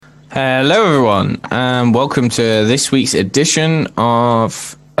Hello, everyone, and welcome to this week's edition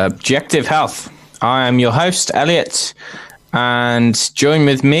of Objective Health. I am your host, Elliot, and join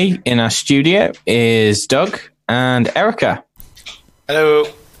with me in our studio is Doug and Erica. Hello.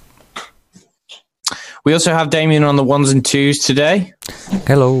 We also have Damien on the ones and twos today.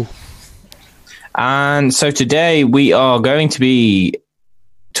 Hello. And so today we are going to be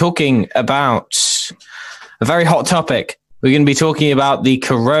talking about a very hot topic. We're going to be talking about the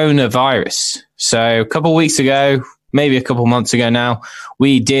coronavirus. So a couple of weeks ago, maybe a couple of months ago now,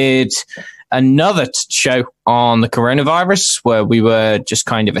 we did another show on the coronavirus where we were just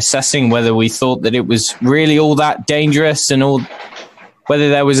kind of assessing whether we thought that it was really all that dangerous and whether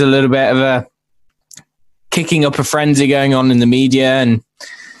there was a little bit of a kicking up a frenzy going on in the media and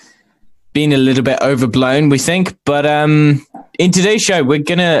being a little bit overblown, we think. But in today's show, we're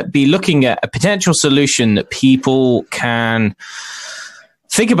going to be looking at a potential solution that people can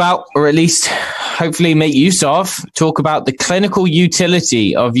think about, or at least hopefully make use of. Talk about the clinical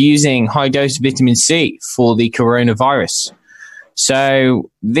utility of using high-dose vitamin C for the coronavirus. So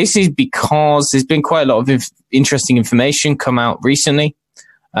this is because there's been quite a lot of interesting information come out recently.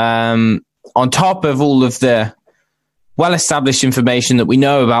 On top of all of the well-established information that we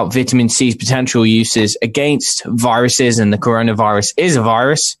know about vitamin C's potential uses against viruses, and the coronavirus is a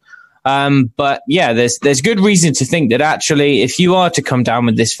virus. But yeah, there's good reason to think that actually, if you are to come down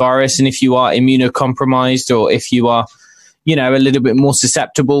with this virus, and if you are immunocompromised, or if you are, a little bit more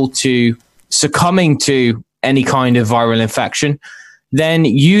susceptible to succumbing to any kind of viral infection, then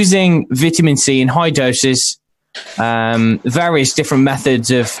using vitamin C in high doses, various different methods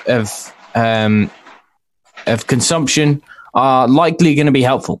of consumption are likely going to be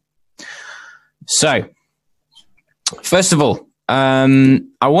helpful. So, first of all, I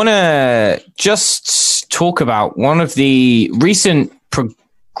want to just talk about one of the recent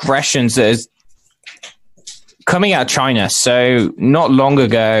progressions that is coming out of China. So, not long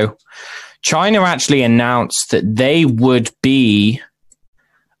ago, China actually announced that they would be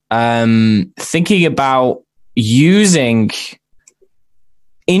thinking about using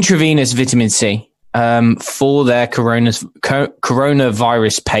intravenous vitamin C for their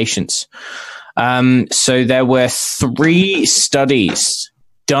coronavirus patients. So there were 3 studies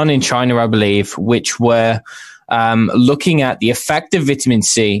done in China, I believe, which were looking at the effect of vitamin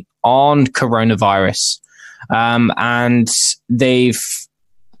C on coronavirus. And they've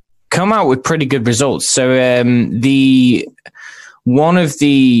come out with pretty good results. So the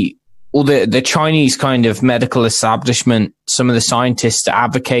Chinese kind of medical establishment, some of the scientists are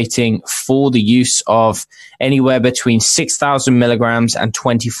advocating for the use of anywhere between 6,000 milligrams and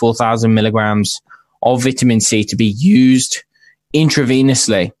 24,000 milligrams of vitamin C to be used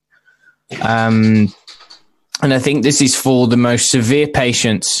intravenously. And I think this is for the most severe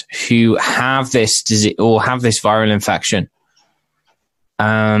patients who have this disease or have this viral infection.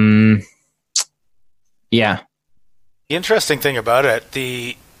 Yeah. The interesting thing about it,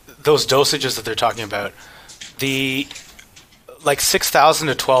 those dosages that they're talking about, the 6,000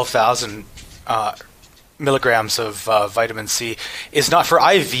 to 12,000 milligrams of vitamin C is not, for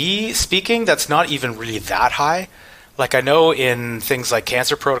IV speaking, that's not even really that high. Like, I know in things like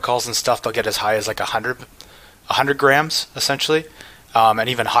cancer protocols and stuff, they'll get as high as 100 grams, essentially, and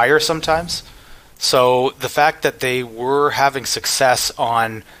even higher sometimes. So the fact that they were having success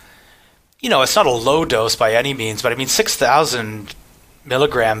on, it's not a low dose by any means, but 6,000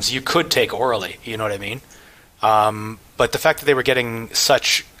 milligrams you could take orally, you know what I mean? But the fact that they were getting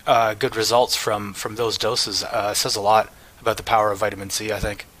such good results from those doses says a lot about the power of vitamin C, I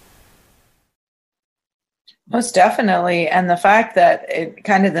think. Most definitely. And the fact that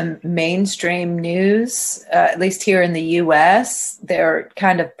kind of the mainstream news, at least here in the US, they're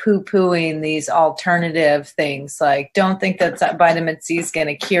kind of poo-pooing these alternative things. Like, don't think that vitamin C is going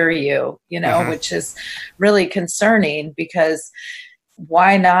to cure you, which is really concerning, because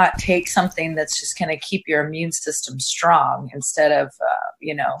why not take something that's just going to keep your immune system strong instead of,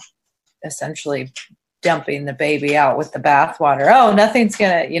 essentially dumping the baby out with the bathwater. Oh, nothing's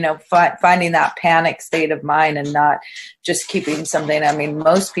going to, finding that panic state of mind and not just keeping something.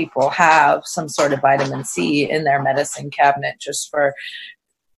 Most people have some sort of vitamin C in their medicine cabinet just for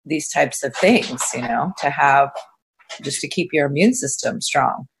these types of things, to have, just to keep your immune system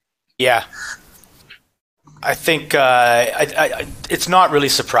strong. Yeah. I think it's not really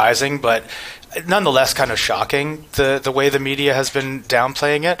surprising, but nonetheless kind of shocking, the way the media has been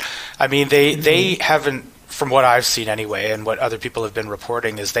downplaying it. They haven't, from what I've seen anyway, and what other people have been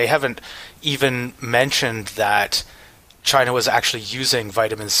reporting, is they haven't even mentioned that China was actually using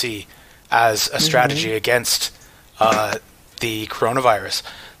vitamin C as a strategy against the coronavirus.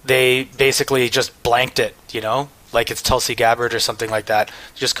 they basically just blanked it, like it's Tulsi Gabbard or something like that.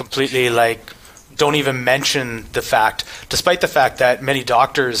 Just completely don't even mention the fact, despite the fact that many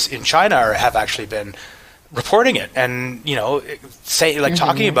doctors in China have actually been reporting it and,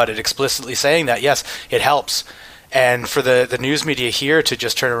 talking about it, explicitly saying that, yes, it helps. And for the news media here to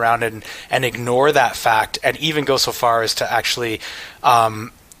just turn around and ignore that fact and even go so far as to actually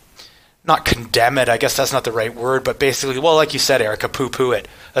not condemn it, I guess that's not the right word, but basically, well, like you said, Erica, poo-poo it,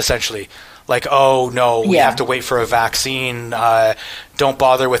 essentially. Like, oh, no, we have to wait for a vaccine. Don't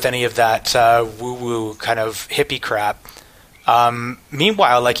bother with any of that woo-woo kind of hippie crap.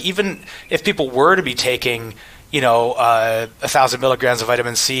 Meanwhile, even if people were to be taking, 1,000 milligrams of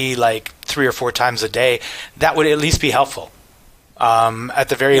vitamin C 3 or 4 times a day, that would at least be helpful. At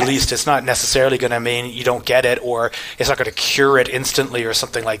the very least, it's not necessarily going to mean you don't get it, or it's not going to cure it instantly or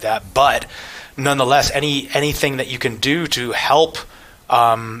something like that. But nonetheless, anything that you can do to help,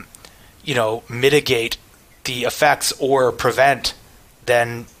 mitigate the effects or prevent,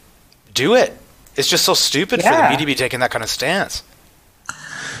 then do it. It's just so stupid for the media to be taking that kind of stance.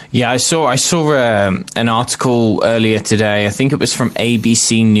 Yeah, I saw an article earlier today. I think it was from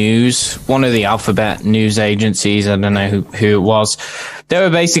ABC News, one of the alphabet news agencies. I don't know who it was.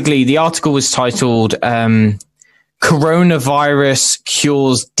 The article was titled "Coronavirus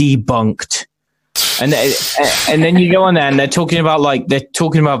Cures Debunked," and then you go on there and they're talking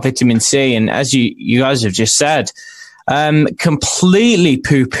about vitamin C, and as you guys have just said, completely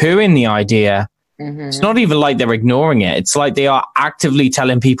poo-pooing the idea. It's not even like they're ignoring it. It's like they are actively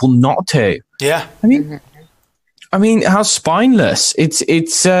telling people not to. Yeah. I mean, how spineless.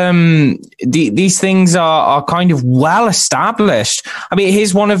 These things are kind of well established. I mean,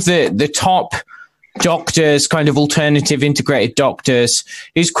 here's one of the top doctors, kind of alternative integrated doctors,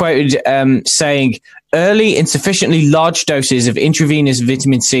 who's quoted saying, early and sufficiently large doses of intravenous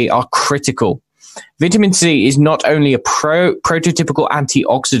vitamin C are critical. Vitamin C is not only a prototypical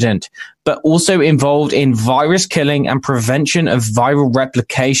antioxidant, but also involved in virus killing and prevention of viral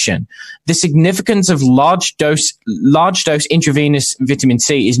replication. The significance of large dose intravenous vitamin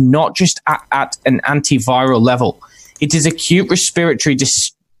C is not just at an antiviral level. It is acute respiratory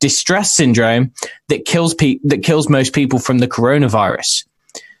distress syndrome that kills most people from the coronavirus.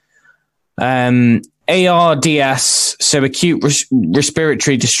 ARDS, so acute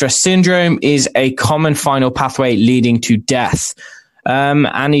respiratory distress syndrome, is a common final pathway leading to death.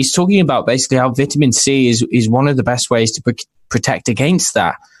 And he's talking about basically how vitamin C is one of the best ways to protect against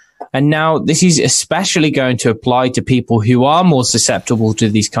that. And now this is especially going to apply to people who are more susceptible to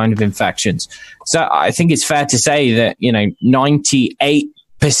these kind of infections. So I think it's fair to say that,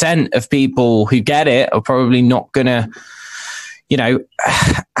 98% of people who get it are probably not going to,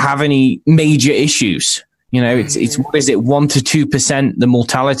 have any major issues. It's what is it, 1 to 2%? The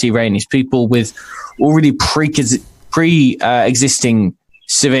mortality rate is people with already pre-existing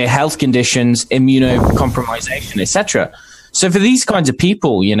severe health conditions, immunocompromisation, etc. So for these kinds of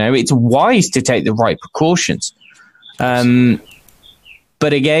people, it's wise to take the right precautions. But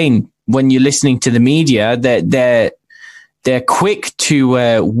again, when you're listening to the media, they're quick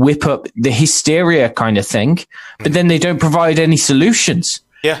to whip up the hysteria kind of thing, but then they don't provide any solutions.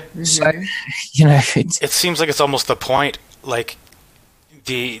 Yeah. So, it seems like it's almost the point, like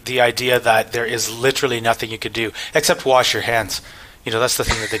the idea that there is literally nothing you could do except wash your hands. That's the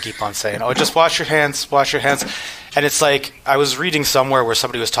thing that they keep on saying. Oh, just wash your hands. And it's like, I was reading somewhere where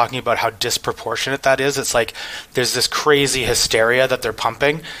somebody was talking about how disproportionate that is. It's like there's this crazy hysteria that they're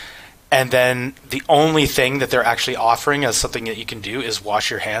pumping, and then the only thing that they're actually offering as something that you can do is wash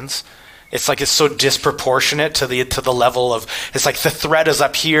your hands. It's like it's so disproportionate to the level of, it's like the threat is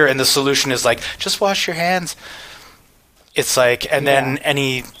up here and the solution is like, just wash your hands. It's like, and then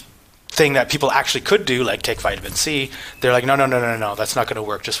anything that people actually could do, like take vitamin C, they're like, no, that's not going to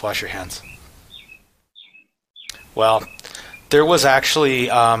work. Just wash your hands. Well, there was actually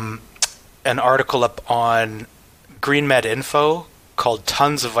an article up on GreenMed Info called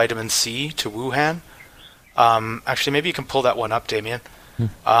Tons of Vitamin C to Wuhan. Actually, maybe you can pull that one up, Damien.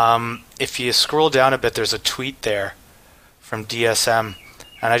 If you scroll down a bit, there's a tweet there from DSM,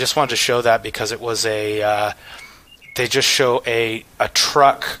 and I just wanted to show that because it was they just show a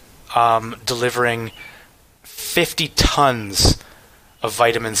truck delivering 50 tons of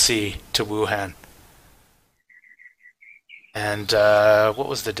vitamin C to Wuhan. And what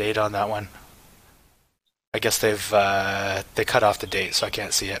was the date on that one? I guess they cut off the date, so I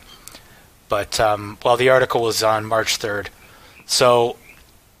can't see it. But the article was on March 3rd. So,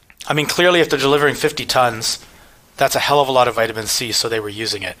 I mean, clearly if they're delivering 50 tons, that's a hell of a lot of vitamin C, so they were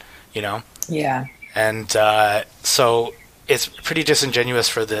using it, Yeah. And so it's pretty disingenuous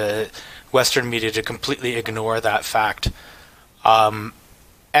for the Western media to completely ignore that fact. And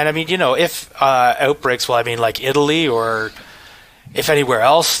I mean, if outbreaks, well, I mean, like Italy or if anywhere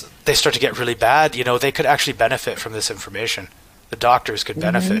else they start to get really bad, they could actually benefit from this information. The doctors could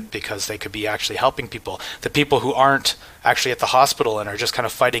benefit because they could be actually helping people. The people who aren't actually at the hospital and are just kind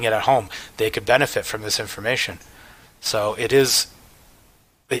of fighting it at home, they could benefit from this information. So it just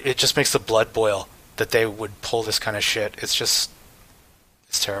makes the blood boil that they would pull this kind of shit. It's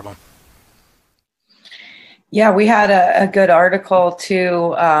terrible. Yeah, we had a good article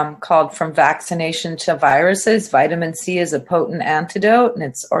too called "From Vaccination to Viruses: Vitamin C is a Potent Antidote," and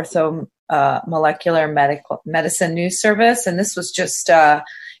it's Molecular Medicine News Service. And this was just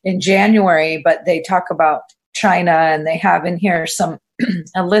in January, but they talk about China, and they have in here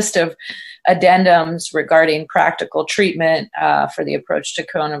a list of addendums regarding practical treatment for the approach to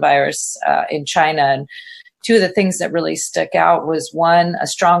coronavirus in China. And two of the things that really stuck out was, one, a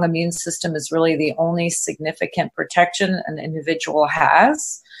strong immune system is really the only significant protection an individual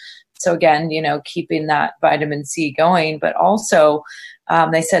has. So again, keeping that vitamin C going, but also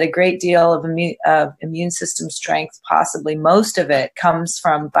they said a great deal of immune system strength, possibly most of it, comes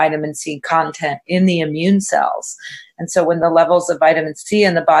from vitamin C content in the immune cells. And so when the levels of vitamin C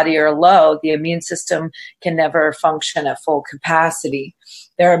in the body are low, the immune system can never function at full capacity.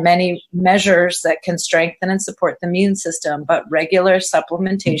 There are many measures that can strengthen and support the immune system, but regular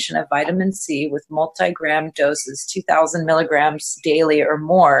supplementation of vitamin C with multi-gram doses, 2,000 milligrams daily or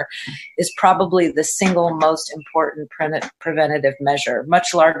more, is probably the single most important preventative measure.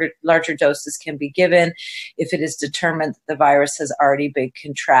 Much larger doses can be given if it is determined that the virus has already been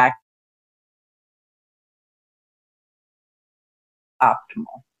contracted.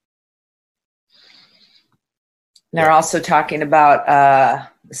 Optimal. They're also talking about,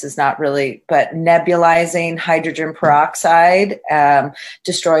 this is not really, but nebulizing hydrogen peroxide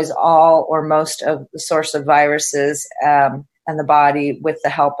destroys all or most of the source of viruses, and the body, with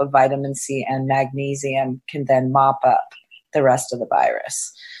the help of vitamin C and magnesium, can then mop up the rest of the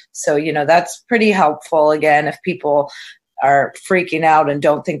virus. So, that's pretty helpful. Again, if people are freaking out and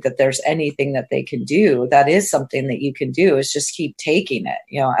don't think that there's anything that they can do, that is something that you can do, is just keep taking it,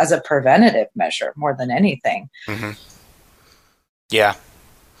 as a preventative measure more than anything. Mm-hmm. Yeah.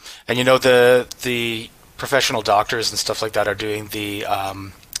 And, the professional doctors and stuff like that are doing the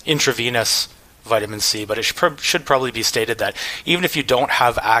intravenous vitamin C, but it should probably be stated that even if you don't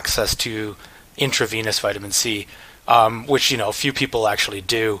have access to intravenous vitamin C, which, few people actually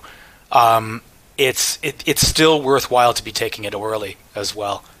do, it's still worthwhile to be taking it orally as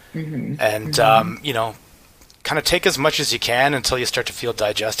well. Mm-hmm. And, kind of take as much as you can until you start to feel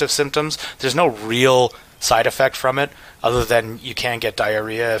digestive symptoms. There's no real side effect from it other than you can get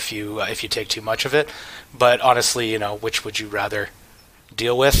diarrhea if you take too much of it. But honestly, which would you rather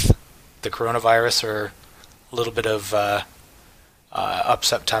deal with, the coronavirus or a little bit of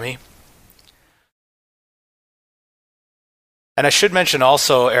upset tummy? And I should mention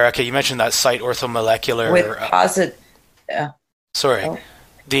also, Erica, you mentioned that site orthomolecular. With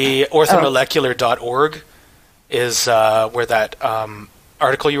the orthomolecular.org is where that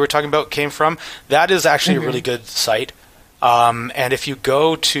article you were talking about came from. That is actually a really good site. And if you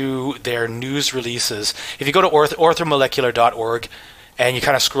go to their news releases, if you go to orthomolecular.org and you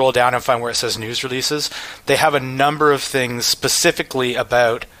kind of scroll down and find where it says news releases, they have a number of things specifically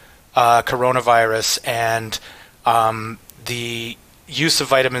about coronavirus and the use of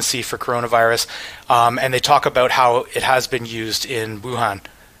vitamin C for coronavirus, and they talk about how it has been used in Wuhan,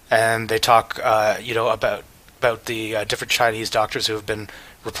 and they talk, about the different Chinese doctors who have been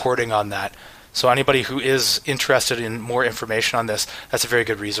reporting on that. So anybody who is interested in more information on this, that's a very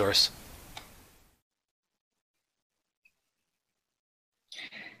good resource.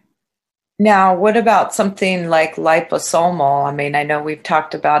 Now, what about something like liposomal? I mean, I know we've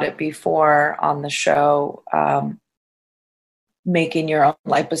talked about it before on the show. Making your own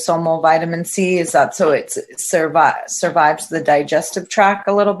liposomal vitamin C, is that so it survives the digestive tract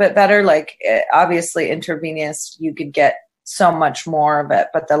a little bit better? Like, obviously intravenous, you could get so much more of it,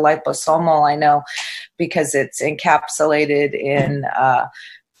 but the liposomal, I know, because it's encapsulated in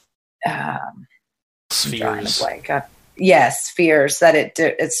spheres. Yes, spheres, that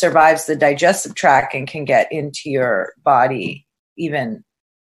it survives the digestive tract and can get into your body even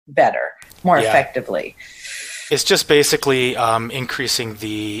better, more effectively. It's just basically increasing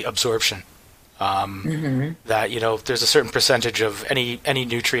the absorption. That, there's a certain percentage of any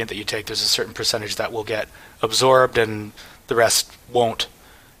nutrient that you take, there's a certain percentage that will get absorbed and the rest won't.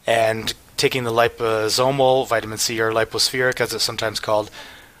 And taking the liposomal vitamin C, or lipospheric as it's sometimes called,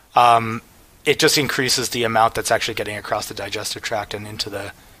 it just increases the amount that's actually getting across the digestive tract and into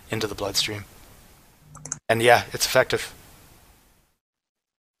the bloodstream. And yeah, it's effective.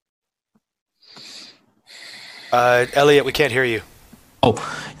 Elliot, we can't hear you. Oh,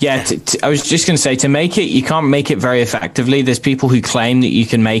 yeah. I was just going to say, to make it, you can't make it very effectively. There's people who claim that you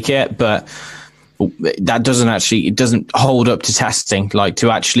can make it, but that doesn't hold up to testing. Like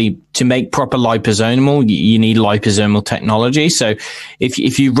to make proper liposomal, you need liposomal technology. So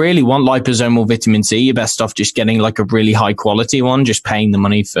if you really want liposomal vitamin C, you're best off just getting like a really high quality one, just paying the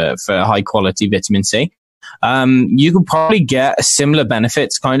money for high quality vitamin C. You could probably get a similar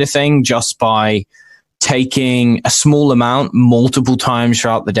benefits kind of thing just by taking a small amount multiple times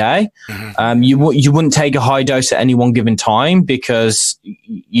throughout the day. Mm-hmm. You wouldn't take a high dose at any one given time because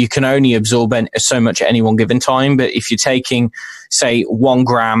you can only absorb so much at any one given time. But if you're taking, say, 1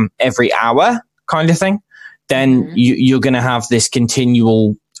 gram every hour kind of thing, then mm-hmm. you're going to have this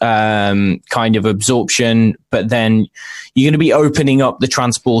continual kind of absorption, but then you're going to be opening up the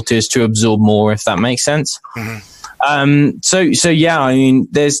transporters to absorb more, if that makes sense. Mm-hmm. So yeah, I mean,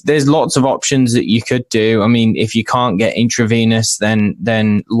 there's lots of options that you could do. I mean, if you can't get intravenous, then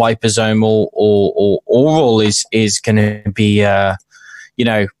liposomal or oral is going to be, you're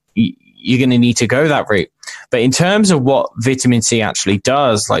going to need to go that route. But in terms of what vitamin C actually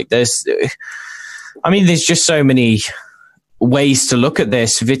does, like there's just so many ways to look at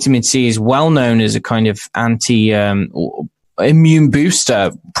this. Vitamin C is well known as a kind of immune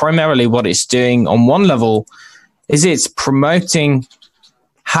booster. Primarily what it's doing on one level is it's promoting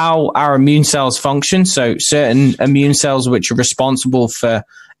how our immune cells function. So certain immune cells which are responsible for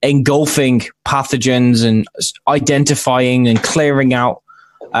engulfing pathogens and identifying and clearing out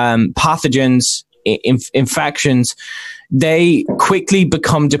pathogens, infections, they quickly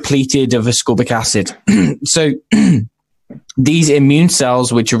become depleted of ascorbic acid. So these immune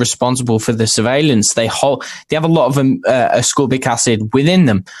cells, which are responsible for the surveillance, they have a lot of ascorbic acid within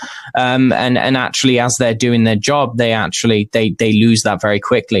them, and actually, as they're doing their job, they lose that very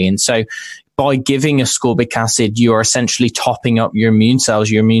quickly. And so, by giving ascorbic acid, you are essentially topping up your immune cells.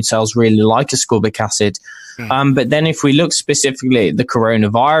 Your immune cells really like ascorbic acid. But then, if we look specifically at the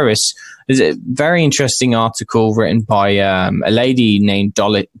coronavirus, there's a very interesting article written by a lady named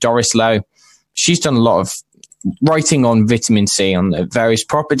Doris Lowe. She's done a lot of writing on vitamin C, on the various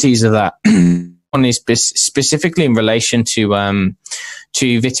properties of that. One is specifically in relation to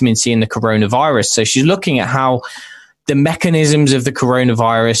vitamin C and the coronavirus. So she's looking at how the mechanisms of the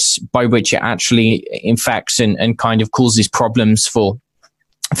coronavirus by which it actually infects and kind of causes problems for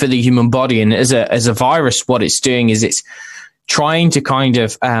the human body. And as a virus, what it's doing is it's trying to kind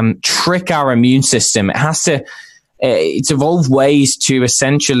of trick our immune system. It's evolved ways to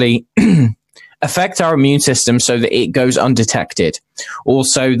essentially affect our immune system so that it goes undetected, or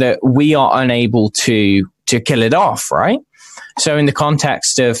so that we are unable to kill it off, right? So in the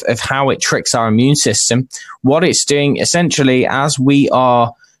context of how it tricks our immune system, what it's doing essentially, as we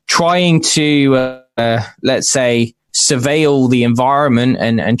are trying to, let's say, surveil the environment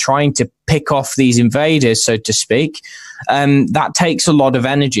and trying to pick off these invaders, so to speak, that takes a lot of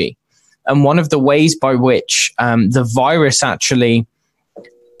energy. And one of the ways by which the virus actually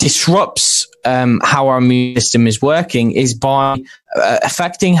disrupts how our immune system is working is by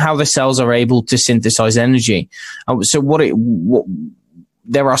affecting how the cells are able to synthesize energy.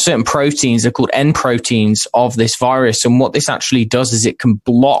 There are certain proteins, they're called N proteins of this virus, and what this actually does is it can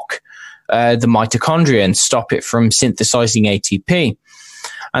block the mitochondria and stop it from synthesizing ATP.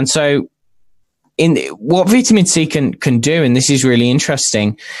 And so what vitamin C can do, and this is really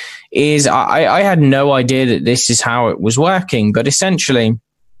interesting, is I had no idea that this is how it was working, but essentially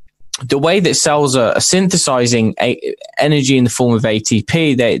the way that cells are synthesizing energy in the form of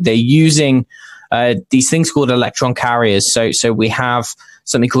ATP, they're using these things called electron carriers. So we have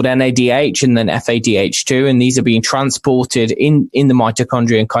something called NADH and then FADH2, and these are being transported in the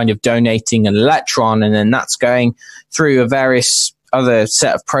mitochondria and kind of donating an electron, and then that's going through a various other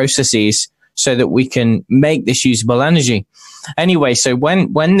set of processes so that we can make this usable energy. Anyway, so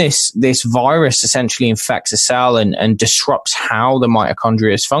when this virus essentially infects a cell and disrupts how the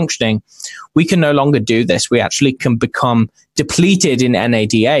mitochondria is functioning, we can no longer do this. We actually can become depleted in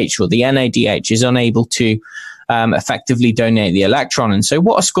NADH, or the NADH is unable to effectively donate the electron. And so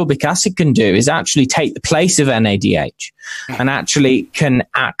what ascorbic acid can do is actually take the place of NADH and actually can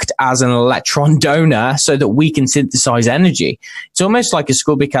act as an electron donor so that we can synthesize energy. It's almost like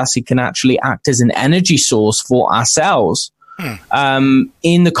ascorbic acid can actually act as an energy source for our cells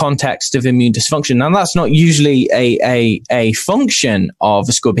in the context of immune dysfunction. Now, that's not usually a function of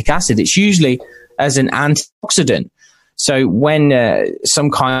ascorbic acid. It's usually as an antioxidant. So when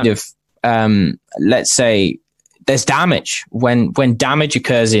some kind of let's say there's damage. When damage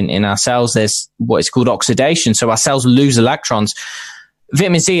occurs in our cells, there's what is called oxidation. So our cells lose electrons.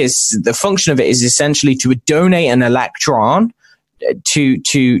 Vitamin C is the function of it is essentially to donate an electron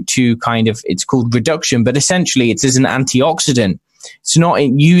to kind of, it's called reduction, but essentially it is an antioxidant. It's not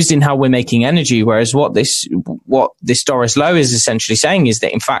used in how we're making energy. Whereas what this Doris Lowe is essentially saying is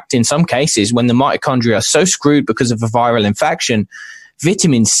that, in fact, in some cases, when the mitochondria are so screwed because of a viral infection,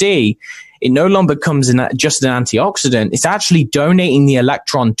 vitamin C, it no longer becomes just an antioxidant. It's actually donating the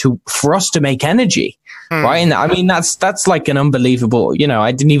electron for us to make energy, right? And I mean, that's like an unbelievable,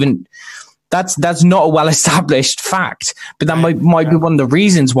 that's not a well-established fact, but that might be one of the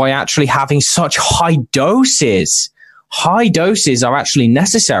reasons why actually having such high doses are actually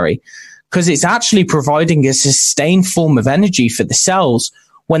necessary, because it's actually providing a sustained form of energy for the cells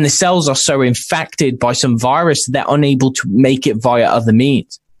when the cells are so infected by some virus they're unable to make it via other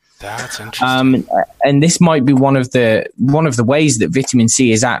means. That's interesting. And this might be one of the ways that vitamin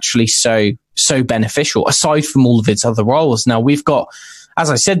C is actually so beneficial, aside from all of its other roles. Now we've got,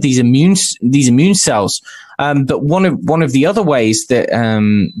 as I said, these immune cells, but one of the other ways that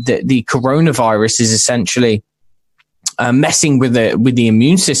the coronavirus is essentially messing with the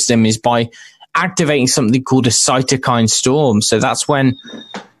immune system is by activating something called a cytokine storm. So that's when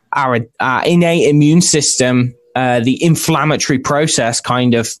our innate immune system, the inflammatory process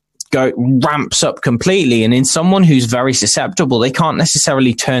kind of ramps up completely. And in someone who's very susceptible, they can't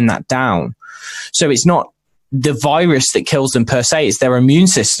necessarily turn that down. So it's not the virus that kills them per se, it's their immune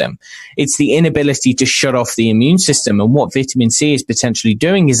system. It's the inability to shut off the immune system. And what vitamin C is potentially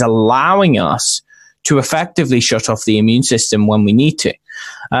doing is allowing us to effectively shut off the immune system when we need to.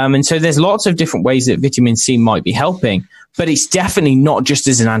 And so there's lots of different ways that vitamin C might be helping, but it's definitely not just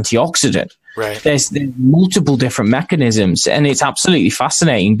as an antioxidant. Right. There's multiple different mechanisms, and it's absolutely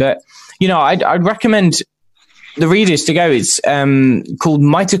fascinating. But, I'd recommend the readers to go. It's called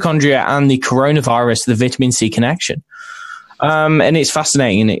Mitochondria and the Coronavirus, the Vitamin C Connection. And it's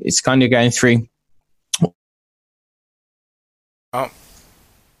fascinating. It's kind of going through. Oh, I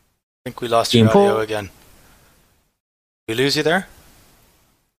think we lost your audio again. Did we lose you there?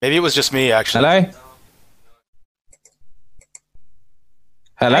 Maybe it was just me, actually.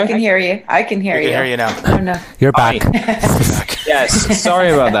 Hello? I can hear you. I can hear you now. Oh, no. You're back. Yes, sorry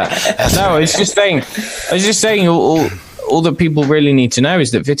about that. No, I was just saying all that people really need to know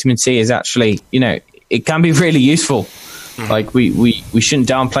is that vitamin C is actually, it can be really useful. Mm-hmm. Like we shouldn't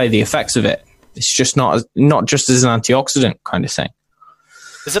downplay the effects of it. It's just not just as an antioxidant kind of thing.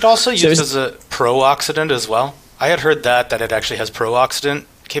 Is it also used as a pro-oxidant as well? I had heard that it actually has pro-oxidant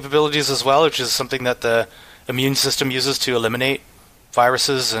capabilities as well, which is something that the immune system uses to eliminate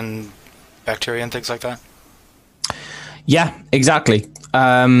viruses and bacteria and things like that. Yeah, exactly.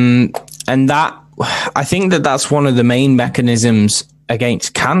 And that, I think that's one of the main mechanisms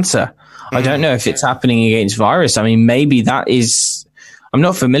against cancer. I don't know if it's happening against virus. I mean, maybe that is, I'm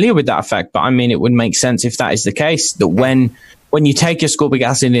not familiar with that effect, but I mean, it would make sense if that is the case, that when you take ascorbic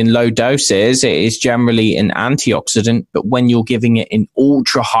acid in low doses, it is generally an antioxidant, but when you're giving it in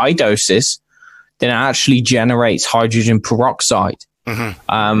ultra high doses, then it actually generates hydrogen peroxide.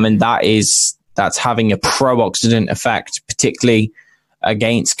 Mm-hmm. And that's having a pro-oxidant effect, particularly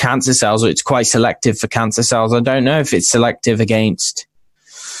against cancer cells, or it's quite selective for cancer cells. I don't know if it's selective against,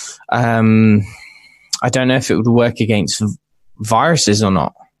 I don't know if it would work against viruses or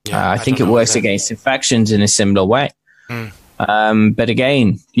not. Yeah, I think it works against infections in a similar way. But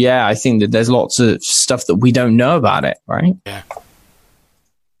again, I think that there's lots of stuff that we don't know about it, right? Yeah.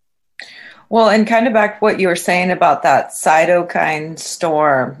 Well, and kind of back to what you were saying about that cytokine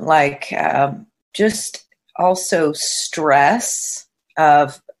storm, like just also stress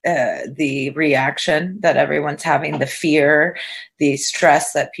of the reaction that everyone's having, the fear, the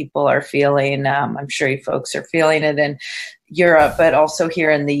stress that people are feeling. I'm sure you folks are feeling it in Europe, but also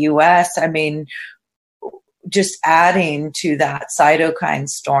here in the US. I mean, just adding to that cytokine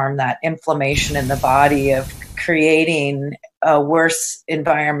storm, that inflammation in the body of creating a worse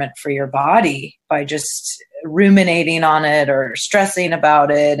environment for your body by just ruminating on it or stressing about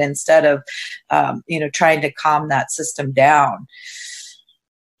it instead of, trying to calm that system down.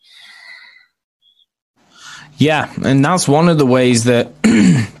 Yeah, and that's one of the ways that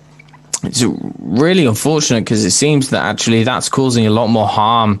it's really unfortunate, because it seems that actually that's causing a lot more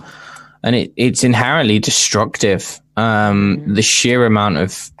harm, and it's inherently destructive. The sheer amount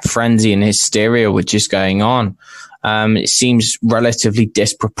of frenzy and hysteria which is going on, it seems relatively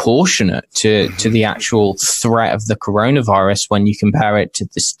disproportionate to the actual threat of the coronavirus when you compare it to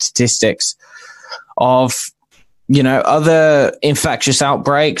the statistics of, other infectious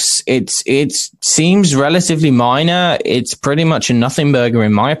outbreaks, it seems relatively minor. It's pretty much a nothing burger,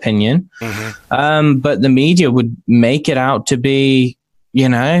 in my opinion. Mm-hmm. But the media would make it out to be,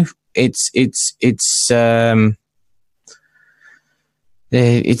 it's the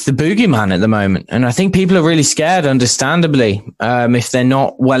boogeyman at the moment. And I think people are really scared, understandably, if they're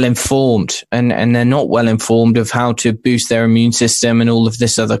not well informed and they're not well informed of how to boost their immune system and all of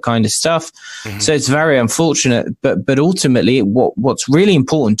this other kind of stuff. Mm-hmm. So it's very unfortunate. But ultimately, what's really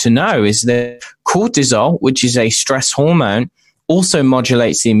important to know is that cortisol, which is a stress hormone, also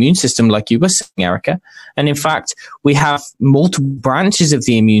modulates the immune system, like you were saying, Erica. And in fact, we have multiple branches of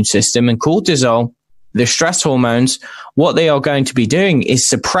the immune system, and cortisol, the stress hormones, what they are going to be doing is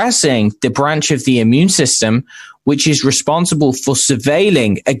suppressing the branch of the immune system, which is responsible for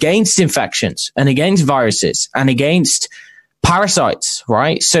surveilling against infections and against viruses and against parasites,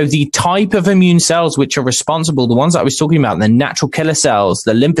 right? So the type of immune cells which are responsible, the ones that I was talking about, the natural killer cells,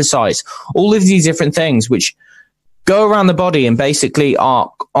 the lymphocytes, all of these different things which go around the body and basically are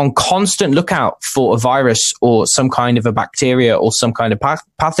on constant lookout for a virus or some kind of a bacteria or some kind of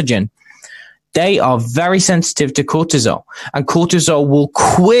pathogen. They are very sensitive to cortisol, and cortisol will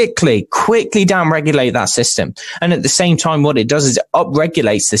quickly downregulate that system. And at the same time, what it does is it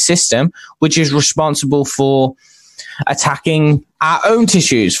upregulates the system, which is responsible for attacking our own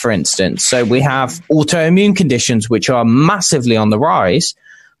tissues, for instance. So we have autoimmune conditions, which are massively on the rise,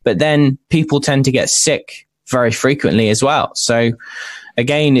 but then people tend to get sick very frequently as well. So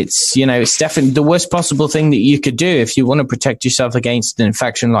again, it's definitely the worst possible thing that you could do if you want to protect yourself against an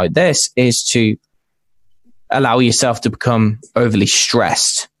infection like this is to allow yourself to become overly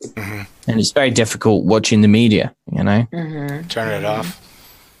stressed. Mm-hmm. And it's very difficult watching the media, Mm-hmm. Turn it off.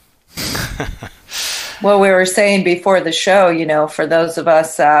 Well, we were saying before the show, for those of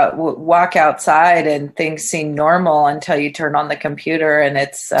us walk outside and things seem normal until you turn on the computer and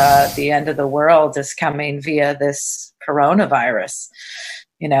it's the end of the world is coming via this coronavirus,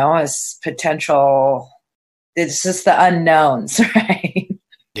 as potential. It's just the unknowns, right?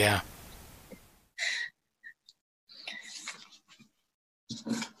 Yeah.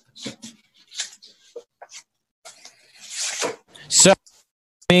 So,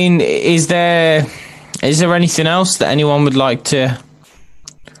 is there anything else that anyone would like to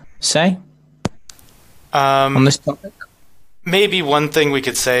say on this topic? Maybe one thing we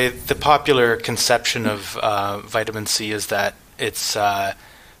could say, the popular conception of vitamin C is that it's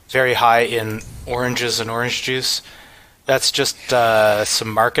very high in oranges and orange juice. That's just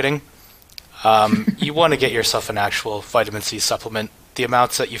some marketing. You want to get yourself an actual vitamin C supplement. The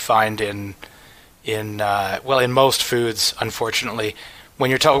amounts that you find in most foods, unfortunately,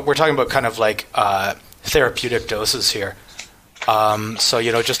 when we're talking about kind of like therapeutic doses here. So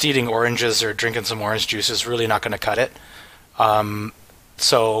just eating oranges or drinking some orange juice is really not going to cut it.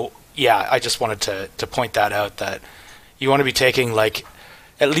 So yeah, I just wanted to point that out, that you want to be taking like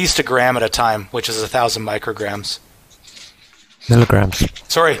at least a gram at a time, which is 1,000 micrograms. Milligrams.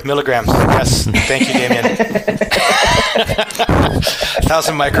 Sorry, milligrams. Yes, thank you, Damien.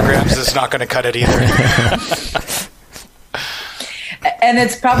 1,000 micrograms is not going to cut it either. And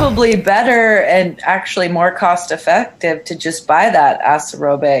it's probably better and actually more cost effective to just buy that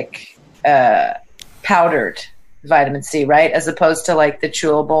aerobic powdered vitamin C, right? As opposed to like the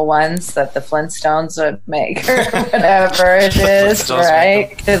chewable ones that the Flintstones would make or whatever it is,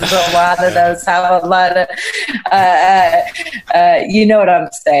 right? Because a lot of those have a lot of, you know what I'm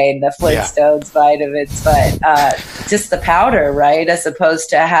saying, the Flintstones vitamins, but just the powder, right? As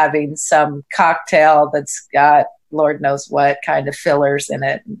opposed to having some cocktail that's got Lord knows what kind of fillers in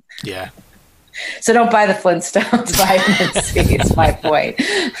it. Yeah. So don't buy the Flintstones vitamin C, is my point.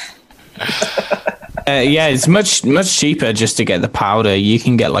 Yeah, it's much cheaper just to get the powder. You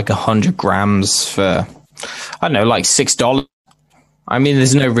can get like 100 grams for, I don't know, like $6. I mean,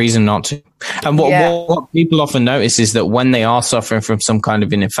 there's no reason not to. And what people often notice is that when they are suffering from some kind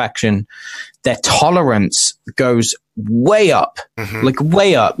of an infection, their tolerance goes way up, like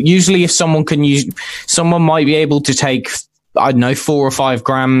way up. Usually if someone might be able to take, I don't know, 4 or 5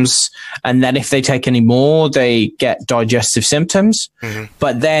 grams. And then if they take any more, they get digestive symptoms.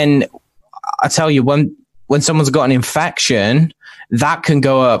 But then I tell you, when someone's got an infection, that can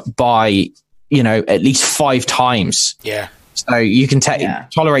go up by, at least 5 times. Yeah. So you can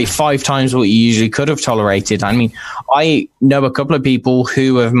tolerate 5 times what you usually could have tolerated. I mean, I know a couple of people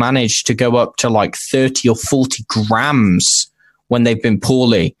who have managed to go up to like 30 or 40 grams when they've been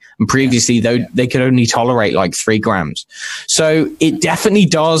poorly. And previously, they could only tolerate like 3 grams. So it definitely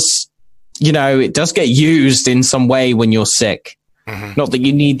does, it does get used in some way when you're sick. Not that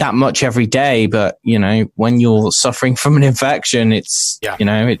you need that much every day, but when you're suffering from an infection, it's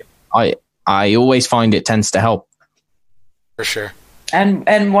I always find it tends to help. For sure.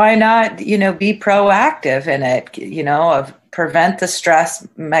 And why not, be proactive in it, of prevent the stress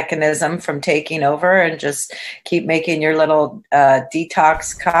mechanism from taking over and just keep making your little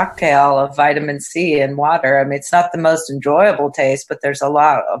detox cocktail of vitamin C and water. I mean, it's not the most enjoyable taste, but there's a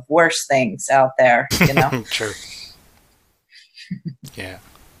lot of worse things out there, True. Yeah.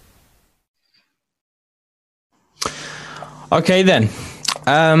 Okay, then.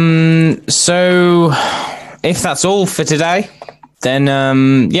 So if that's all for today, then,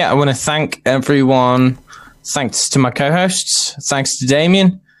 I want to thank everyone. Thanks to my co-hosts. Thanks to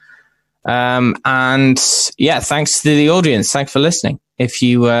Damien. And thanks to the audience. Thanks for listening. If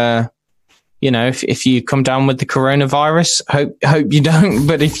you, if you come down with the coronavirus, hope you don't.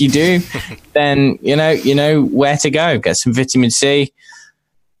 But if you do, then, you know where to go. Get some vitamin C,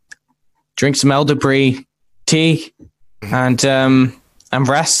 drink some elderberry tea, and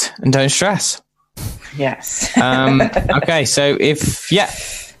rest and don't stress. Yes. Okay. So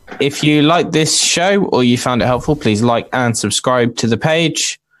if you like this show or you found it helpful, please like and subscribe to the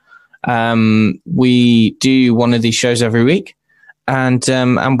page. We do one of these shows every week, and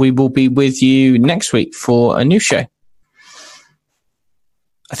we will be with you next week for a new show.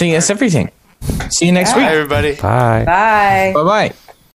 I think that's everything. See you next week. Bye, everybody. Bye. Bye. Bye-bye.